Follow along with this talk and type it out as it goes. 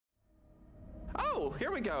go.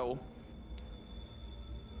 Here we go.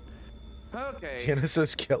 Okay.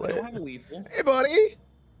 Genesis kill it. Don't have a lethal. Hey, buddy.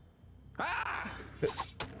 Ah!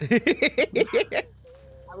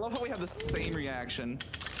 I love how we have the same reaction.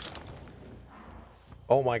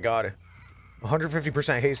 Oh my god.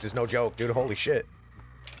 150% haste is no joke, dude. Holy shit.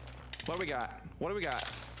 What do we got? What do we got?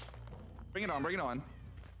 Bring it on, bring it on.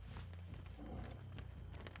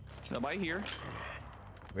 Nobody here.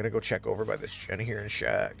 I'm gonna go check over by this gen here in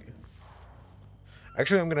Shack.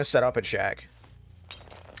 Actually, I'm gonna set up at Shack.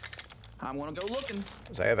 I'm gonna go looking.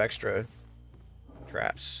 Because I have extra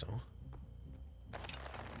traps, so.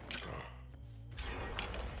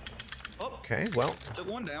 Oh, okay, well. took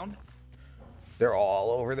one down. They're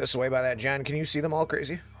all over this way by that gen. Can you see them all,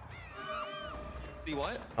 Crazy? See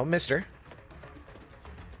what? Oh, mister.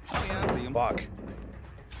 Oh yeah, I see him. Fuck.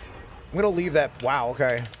 I'm gonna leave that. Wow,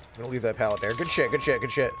 okay. I'm gonna leave that pallet there. Good shit, good shit,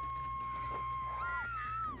 good shit.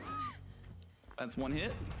 That's one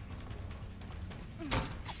hit.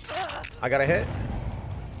 I got a hit.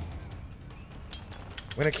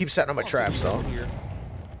 I'm gonna keep setting up my traps, though.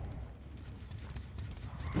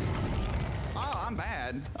 Oh, I'm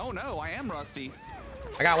bad. Oh no, I am rusty.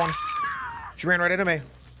 I got one. She ran right into me.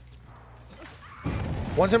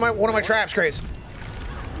 One's in one of my traps, Grace.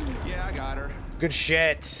 Yeah, I got her. Good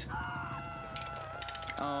shit.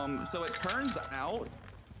 So it turns out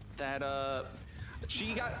that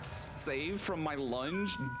she got saved from my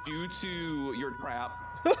lunge due to your trap.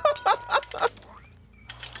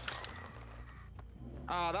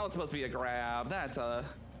 Oh, that was supposed to be a grab. That's a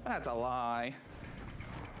lie.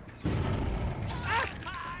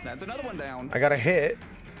 That's another one down. I got a hit,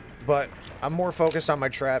 but I'm more focused on my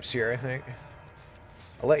traps here, I think.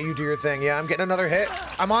 I'll let you do your thing. Yeah, I'm getting another hit.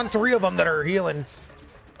 I'm on 3 of them that are healing.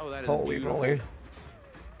 Oh, that is holy beautiful. moly.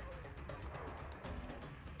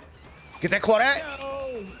 Get that Claudette?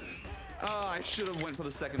 No! Oh, I should have went for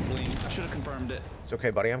the second blink. I should have confirmed it. It's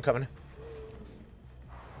okay, buddy. I'm coming.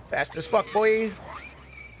 Fast as fuck, boy.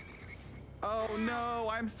 Oh no,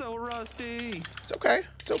 I'm so rusty. It's okay.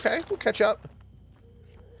 It's okay. We'll catch up.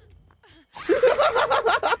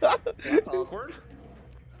 That's awkward.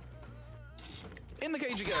 In the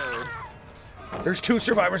cage you go. There's 2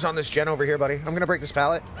 survivors on this gen over here, buddy. I'm gonna break this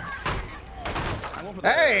pallet. I went for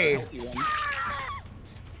the hey! healthy one.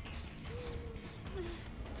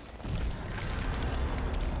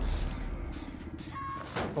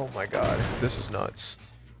 Oh my god, this is nuts.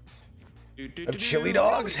 Of chili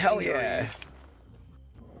dogs? Hell yeah.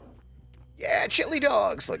 Yeah, chili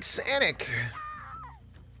dogs, like Sanic.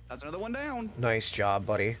 That's another one down. Nice job,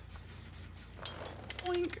 buddy.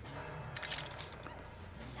 Boink.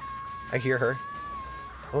 I hear her.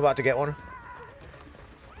 I'm about to get one.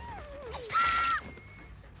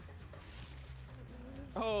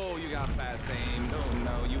 Oh, you got fat thing. Oh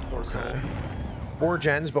no, you poor soul. 4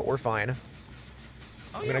 gens, but we're fine.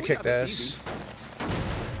 Oh, I'm yeah, gonna we kick got this this. easy.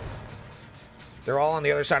 They're all on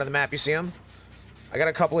the other side of the map. You see them? I got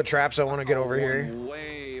a couple of traps I want to get over here.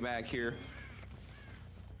 Way back here.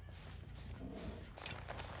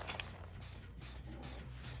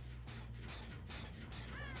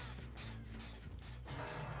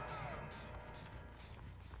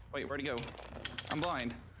 Wait, where'd he go? I'm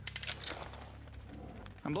blind.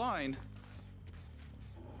 I'm blind.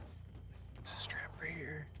 It's a strap right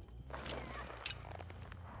here.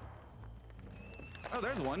 Oh,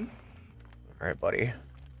 there's one. All right, buddy.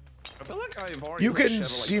 I feel like I've already. You can Chevrolet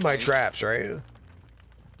see my twice. traps, right?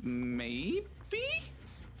 Maybe.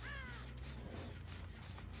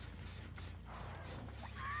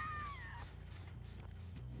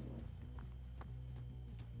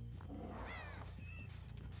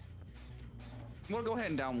 We'll go ahead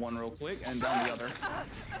and down one real quick and down the other.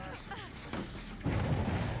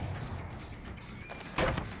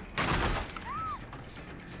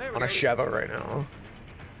 There we On a go. Cheva right now.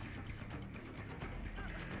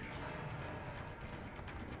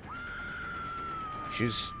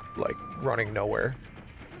 She's like running nowhere.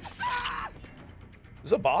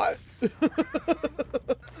 Is a bot?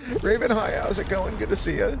 Raven, hi, how's it going? Good to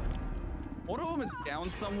see you. One of them is down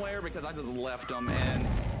somewhere because I just left them and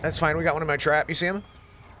That's fine. We got one in my trap. You see him?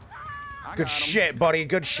 I Good got 'em. shit, buddy.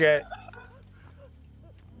 Good shit.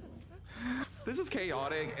 This is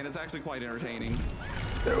chaotic and it's actually quite entertaining.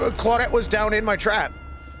 Claudette was down in my trap.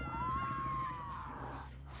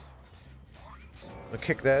 I'll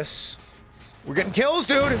kick this. We're getting kills,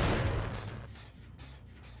 dude. I'm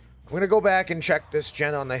gonna go back and check this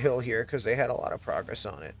gen on the hill here because they had a lot of progress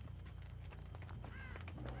on it.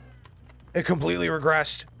 It completely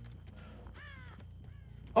regressed.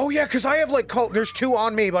 Oh yeah, because I have like there's 2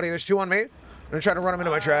 on me, buddy. There's 2 on me. I'm gonna try to run them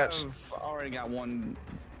into my traps. I've already got one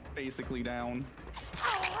basically down.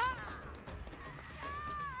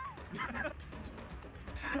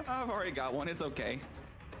 I've already got one. It's okay.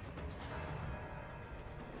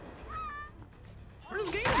 Where's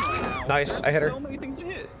game right now? Nice. There's I hit her. So many things to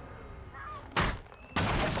hit.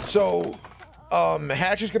 So,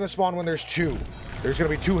 hatch is gonna spawn when there's 2. There's gonna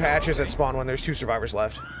be 2 hatches that spawn when there's 2 survivors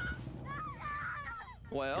left.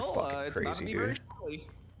 Well, it's crazy, about to be dude. very shortly.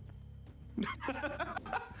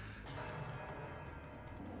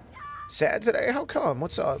 Sad today? How come?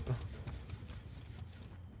 What's up?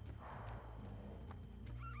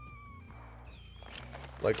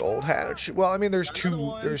 Like old hatch? Well, I mean, there's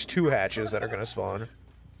two hatches that are gonna spawn.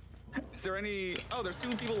 Is there any? Oh, there's 2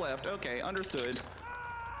 people left. Okay, understood.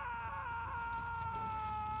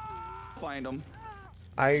 Find them.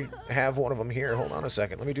 I have one of them here. Hold on a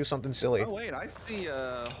second. Let me do something silly. Oh wait, I see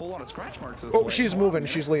a whole lot of scratch marks this Oh, way. she's moving.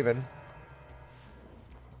 She's leaving.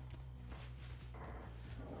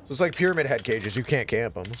 So it's like pyramid head cages. You can't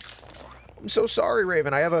camp them. I'm so sorry,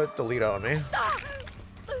 Raven. I have a delete on me.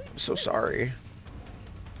 I'm so sorry.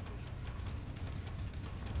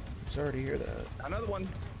 Sorry to hear that. Another one.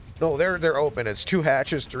 No, they're open. It's 2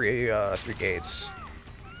 hatches, 3 gates.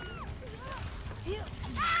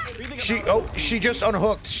 She just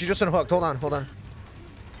unhooked. She just unhooked. Hold on.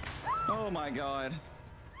 Oh my god.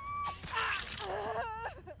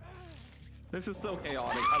 This is so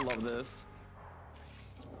chaotic. I love this.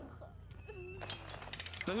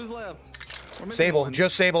 So who's left? Sable.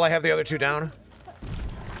 Just Sable. I have the other 2 down.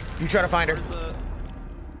 You try to find her.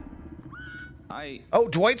 Oh,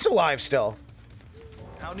 Dwight's alive still.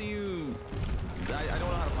 How do you... I don't know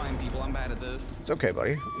how to find people. I'm bad at this. It's okay,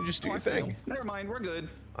 buddy. You just do your thing. Never mind. We're good.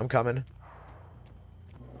 I'm coming.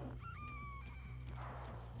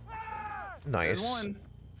 Nice. There's one. I'm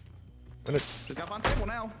gonna Just got on Sable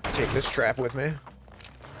now. take this trap with me.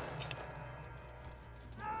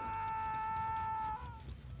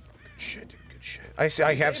 Good shit, dude. Good shit.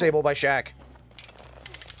 I have Sable by Shaq.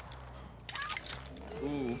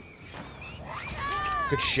 Ooh.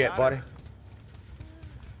 Good shit, buddy.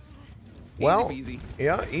 Well, easy peasy.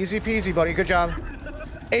 Yeah, easy peasy, buddy. Good job.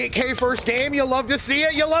 8K first game. You love to see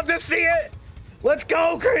it. You love to see it. Let's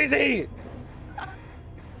go, crazy.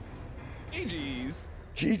 GG's.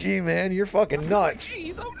 GG, man. You're fucking nuts.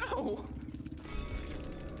 Jeez, oh no.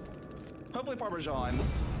 Hopefully Parmesan.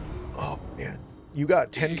 Oh, man. You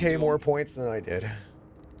got 10K more points than I did.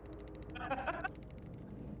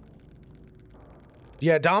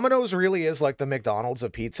 Yeah, Domino's really is like the McDonald's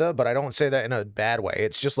of pizza, but I don't say that in a bad way.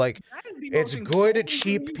 It's just like, it's good,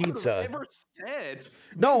 cheap pizza.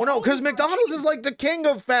 No, because McDonald's is like the king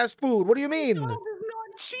of fast food. What do you mean? McDonald's is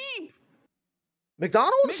not cheap.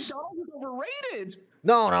 McDonald's? McDonald's is overrated.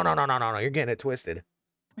 No. You're getting it twisted.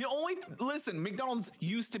 Listen, McDonald's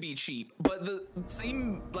used to be cheap, but the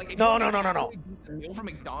same, like, if No. meal from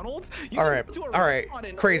McDonald's, All right,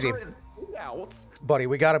 crazy. Buddy,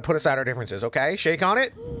 we gotta put aside our differences, okay? Shake on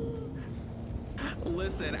it.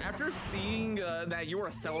 Listen, after seeing that you were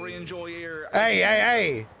a celery enjoyer...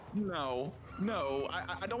 Hey! No,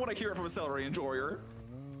 I don't want to hear it from a celery enjoyer.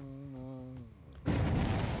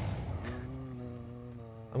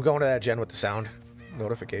 I'm going to that gen with the sound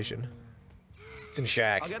notification. It's in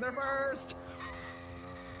Shack. I'll get there first.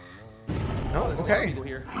 No, okay. People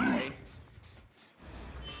here. Hey.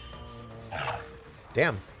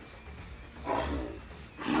 Damn.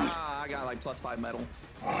 I got like +5 metal.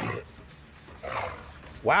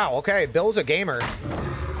 Wow, okay. Bill's a gamer.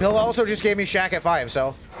 Bill also just gave me Shack at 5,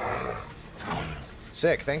 so.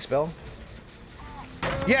 Sick. Thanks, Bill.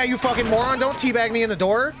 Yeah, you fucking moron. Don't teabag me in the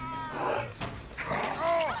door.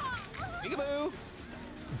 Peekaboo.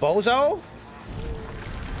 Bozo?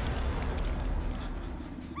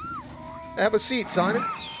 Have a seat, son.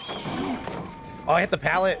 Oh, I hit the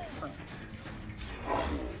pallet.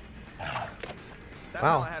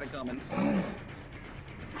 Wow. I had it coming.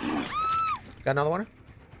 Got another one?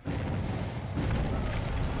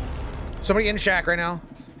 Somebody in Shack right now.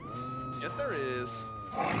 Yes, there is.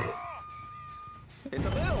 Hit the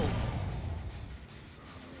bill.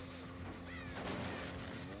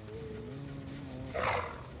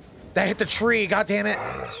 That hit the tree. God damn it.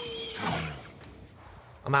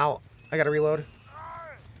 I'm out. I gotta reload.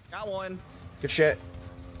 Got one. Good shit.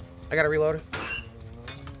 I gotta reload. Oh,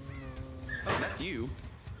 that's you.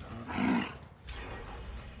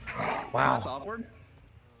 Wow. That's awkward.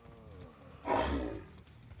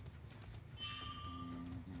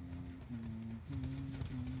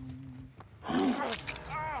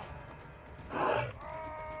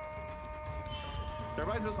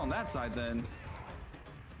 Everybody's just on that side then.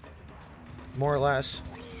 More or less.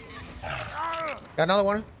 Got another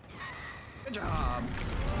one. Good job.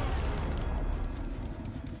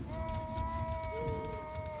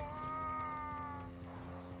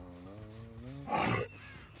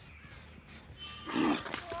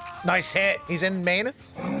 Nice hit. He's in main.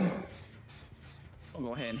 I'll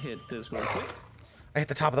go ahead and hit this real quick. I hit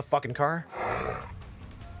the top of the fucking car.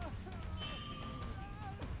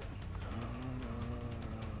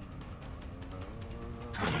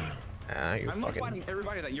 Ah, I'm not fighting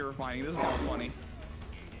everybody that you're fighting. This is kind of funny.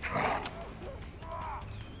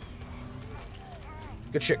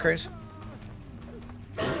 Good shit, Chris.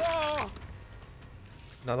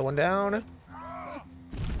 Another one down. Now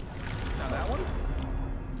that one.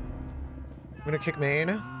 I'm gonna kick main.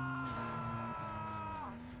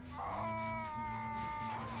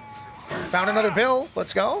 Found another bill.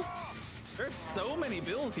 Let's go. There's so many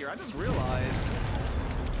bills here. I just realized.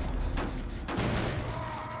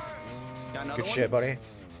 Got another Good one. shit, buddy.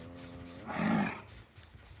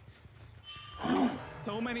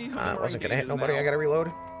 So many. I wasn't gonna hit nobody. I gotta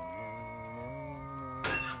reload.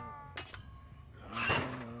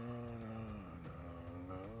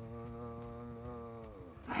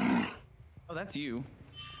 Oh, that's you.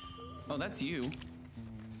 Oh, that's you.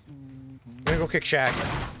 I'm gonna go kick Shaq.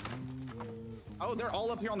 Oh, they're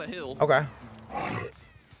all up here on the hill. Okay.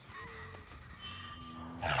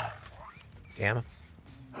 Damn.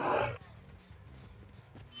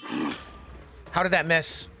 How did that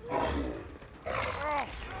miss?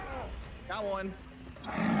 Got one.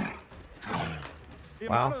 The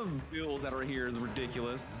Wow. amount of bills that are here is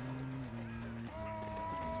ridiculous.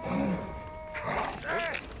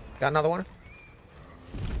 Oops. Got another one.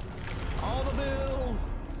 All the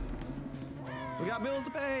bills. We got bills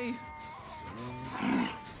to pay.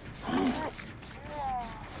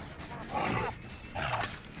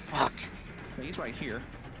 Fuck. He's right here.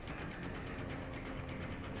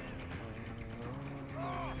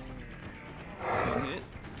 Let's go hit.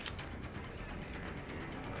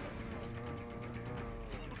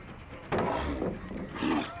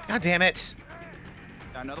 God damn it.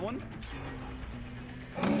 Got another one.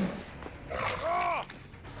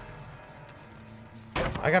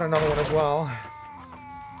 I got another one as well.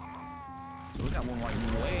 So we got one like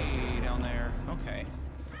way down there. Okay.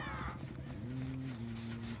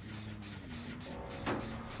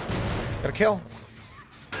 Got a kill.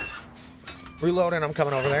 Reloading, I'm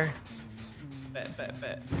coming over there.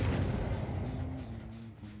 Bet.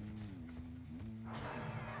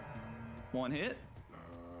 One hit.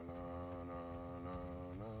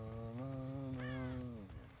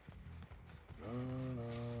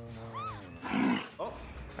 Oh,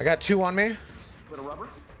 I got two on me. bit of rubber.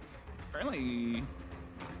 Apparently. You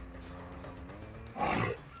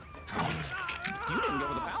didn't go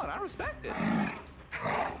with the pallet. I respect it.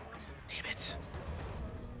 Damn it.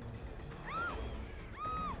 There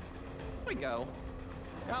we go.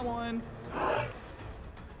 Got one. I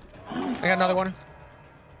got another one.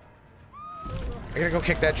 I gotta go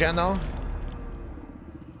kick that gen though.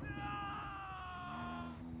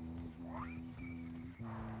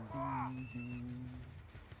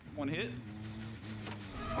 One hit.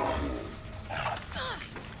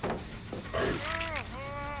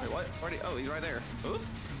 Wait, what? Where'd he? Oh, he's right there.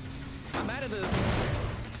 Oops. I'm mad at this.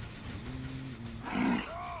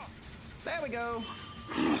 There we go.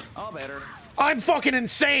 All better. I'm fucking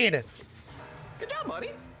insane! Good job, buddy.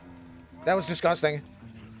 That was disgusting.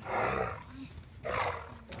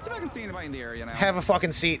 See if I can see anybody in the area now. Have a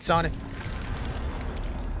fucking seat, son.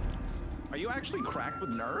 Are you actually cracked with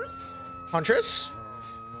nurse? Huntress?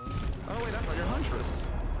 Oh wait, I thought you're Huntress.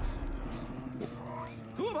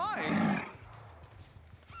 Who am I?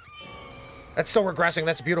 That's still regressing.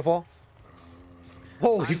 That's beautiful.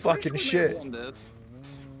 Holy I'm fucking pretty sure we may shit. have won this.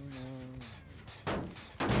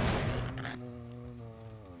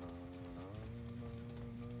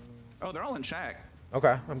 Oh, they're all in shack.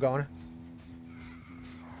 Okay, I'm going.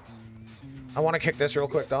 I want to kick this real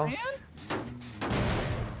quick, though. Man?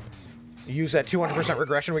 Use that 200%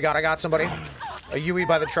 regression we got. I got somebody. A UE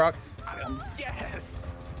by the truck. Yes.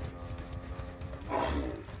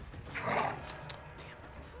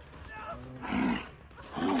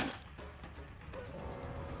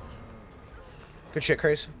 Good shit,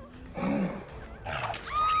 Chris.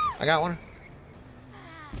 I got one.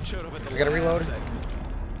 Showed up at the I gotta last reload. second.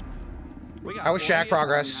 We got I was shack plenty of time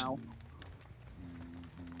progress. now.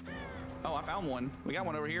 Oh, I found one. We got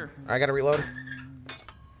one over here. I gotta reload.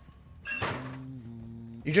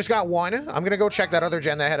 You just got one. I'm gonna go check that other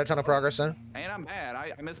gen that had a ton of progress in. And I'm bad.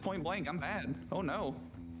 I missed point blank. I'm bad. Oh no.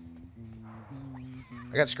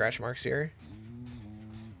 I got scratch marks here.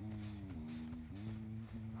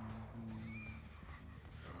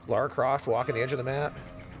 Lara Croft walking the edge of the map.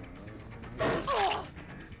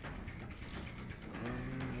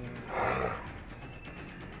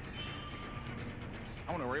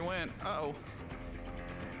 I don't know where he went. Uh-oh.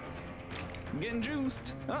 I'm getting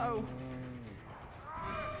juiced. Uh-oh.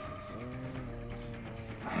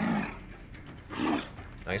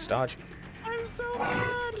 Nice dodge. I'm so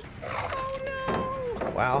mad. Oh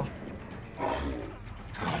no. Wow.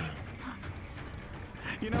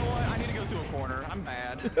 You know what? I need to go to a corner. I'm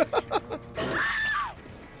bad.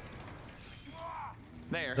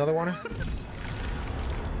 There. Another one?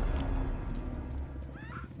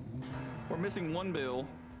 We're missing one bill.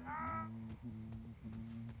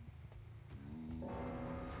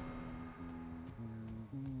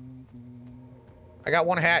 I got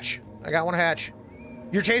one hatch. I got one hatch.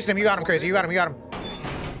 You're chasing him. You got him, Crazy. You got him. You got him.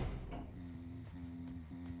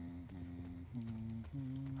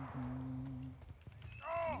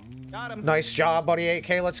 Got him. Nice job, buddy.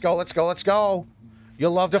 8K. Let's go. Let's go. Let's go.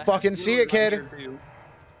 You'll love to fucking see it, kid.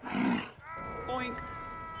 Boink.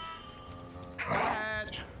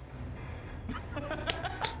 Hatch.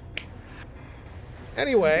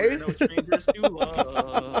 Anyway. No strangers to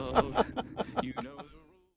love.